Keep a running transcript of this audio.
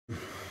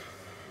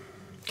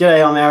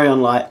G'day, I'm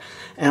Arion Light,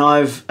 and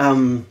I've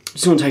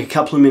just want to take a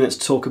couple of minutes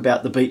to talk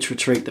about the beach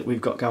retreat that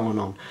we've got going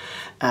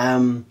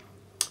on.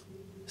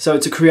 So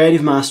it's a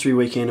creative mastery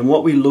weekend, and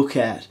what we look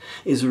at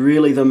is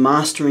really the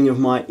mastering of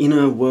my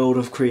inner world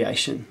of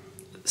creation,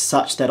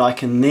 such that I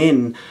can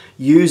then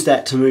use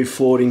that to move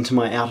forward into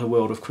my outer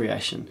world of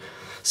creation.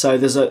 So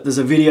there's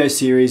a video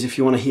series if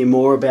you want to hear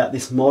more about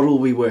this model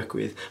we work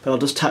with, but I'll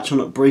just touch on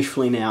it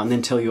briefly now and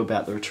then tell you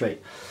about the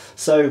retreat.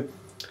 So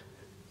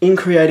in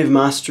creative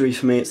mastery,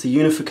 for me, it's the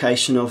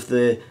unification of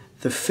the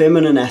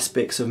feminine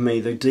aspects of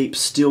me, the deep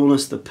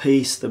stillness, the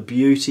peace, the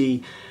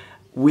beauty,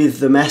 with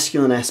the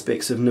masculine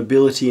aspects of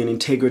nobility and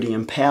integrity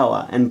and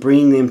power, and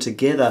bringing them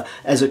together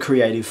as a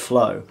creative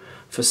flow.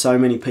 For so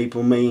many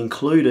people, me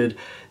included,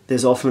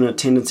 there's often a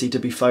tendency to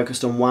be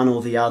focused on one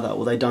or the other,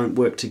 or they don't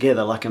work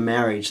together, like a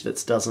marriage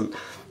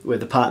where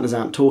the partners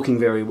aren't talking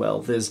very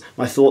well.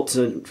 My thoughts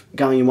are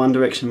going in one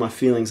direction, my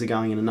feelings are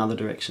going in another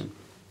direction.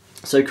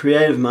 So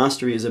creative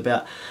mastery is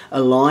about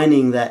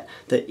aligning the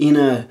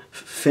inner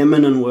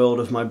feminine world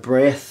of my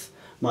breath,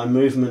 my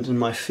movement and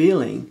my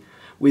feeling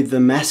with the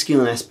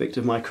masculine aspect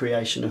of my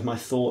creation, of my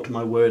thought,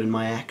 my word and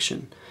my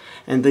action.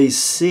 And these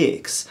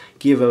six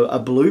give a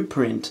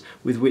blueprint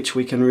with which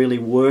we can really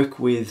work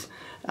with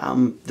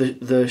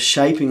the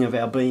shaping of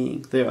our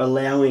being. They're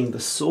allowing the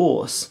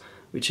source,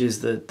 which is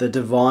the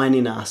divine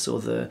in us, or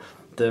the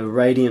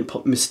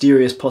radiant,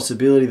 mysterious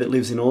possibility that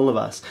lives in all of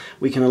us.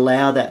 We can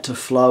allow that to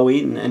flow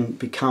in and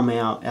become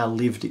our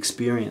lived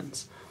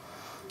experience.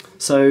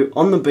 So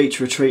on the beach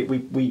retreat,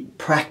 we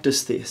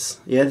practice this.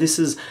 Yeah, this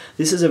is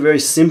a very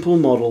simple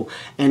model,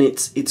 and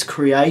it's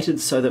created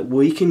so that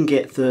we can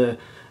get the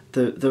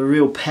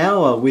real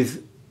power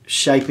with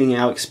shaping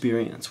our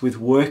experience, with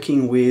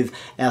working with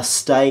our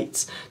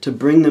states to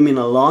bring them in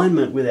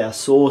alignment with our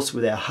source,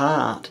 with our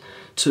heart,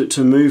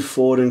 to move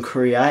forward and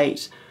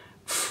create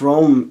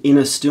from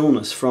inner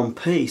stillness, from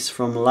peace,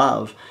 from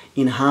love,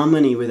 in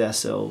harmony with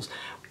ourselves,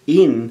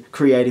 in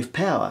creative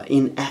power,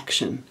 in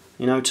action.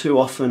 You know, too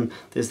often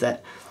there's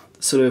that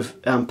sort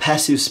of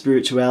passive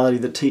spirituality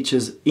that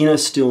teaches inner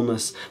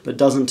stillness but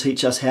doesn't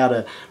teach us how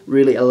to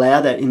really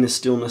allow that inner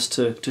stillness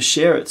to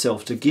share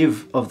itself, to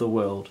give of the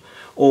world.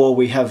 Or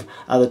we have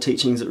other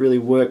teachings that really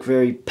work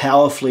very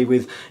powerfully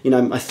with,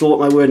 my thought,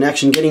 my word and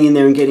action, getting in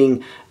there and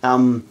getting,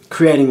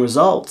 creating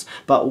results.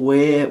 But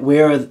where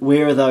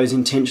are those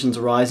intentions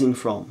arising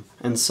from?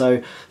 And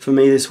so for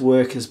me, this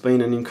work has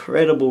been an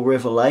incredible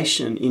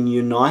revelation in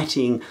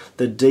uniting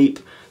the deep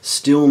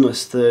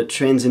stillness, the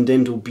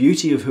transcendental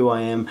beauty of who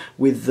I am,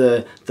 with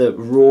the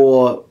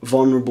raw,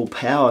 vulnerable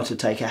power to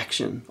take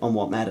action on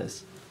what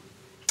matters.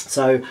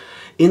 So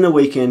in the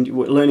weekend,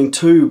 we're learning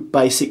two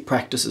basic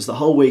practices. The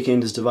whole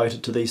weekend is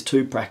devoted to these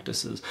two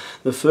practices.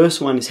 The first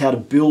one is how to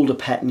build a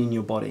pattern in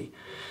your body.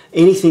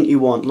 Anything you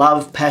want,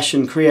 love,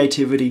 passion,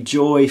 creativity,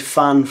 joy,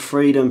 fun,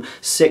 freedom,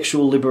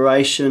 sexual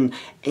liberation,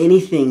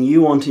 anything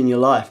you want in your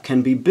life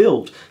can be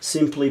built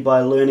simply by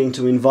learning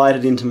to invite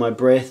it into my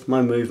breath,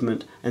 my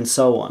movement, and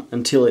so on,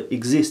 until it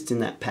exists in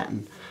that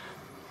pattern.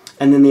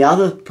 And then the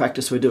other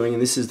practice we're doing,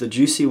 and this is the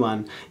juicy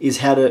one, is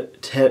how to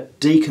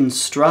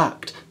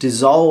deconstruct,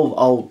 dissolve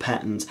old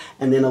patterns,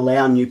 and then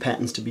allow new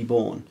patterns to be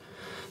born.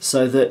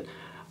 So that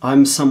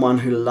I'm someone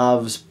who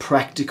loves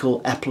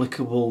practical,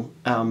 applicable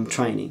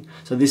training.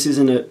 So this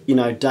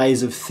isn't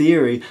days of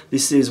theory.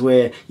 This is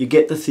where you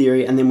get the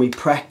theory and then we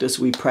practice,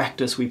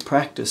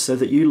 so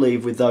that you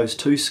leave with those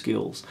two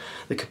skills.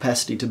 The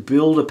capacity to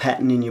build a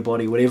pattern in your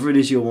body, whatever it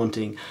is you're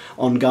wanting,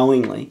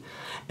 ongoingly,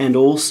 and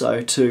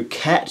also to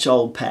catch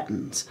old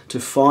patterns,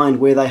 to find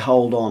where they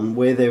hold on,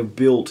 where they're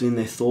built in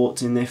their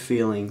thoughts, in their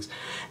feelings,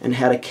 and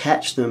how to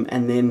catch them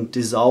and then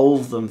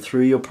dissolve them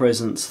through your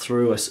presence,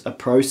 through a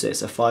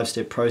process, a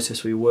 5-step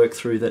process we work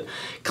through that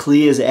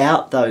clears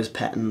out those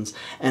patterns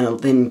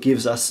and then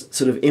gives us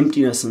sort of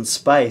emptiness and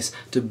space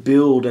to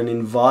build and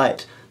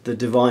invite the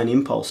divine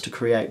impulse to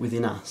create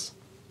within us.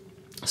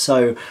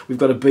 So we've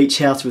got a beach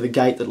house with a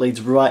gate that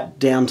leads right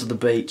down to the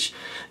beach.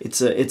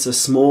 It's a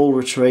small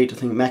retreat, I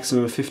think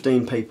maximum of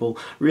 15 people,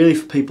 really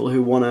for people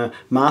who want to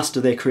master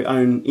their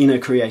own inner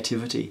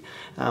creativity.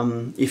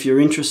 If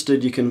you're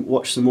interested, you can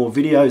watch some more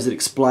videos that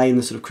explain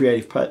the sort of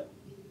creative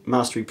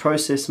mastery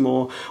process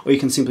more, or you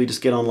can simply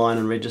just get online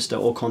and register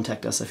or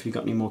contact us if you've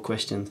got any more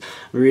questions.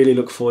 I really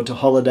look forward to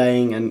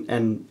holidaying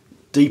and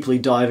deeply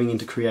diving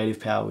into creative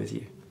power with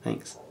you.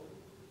 Thanks.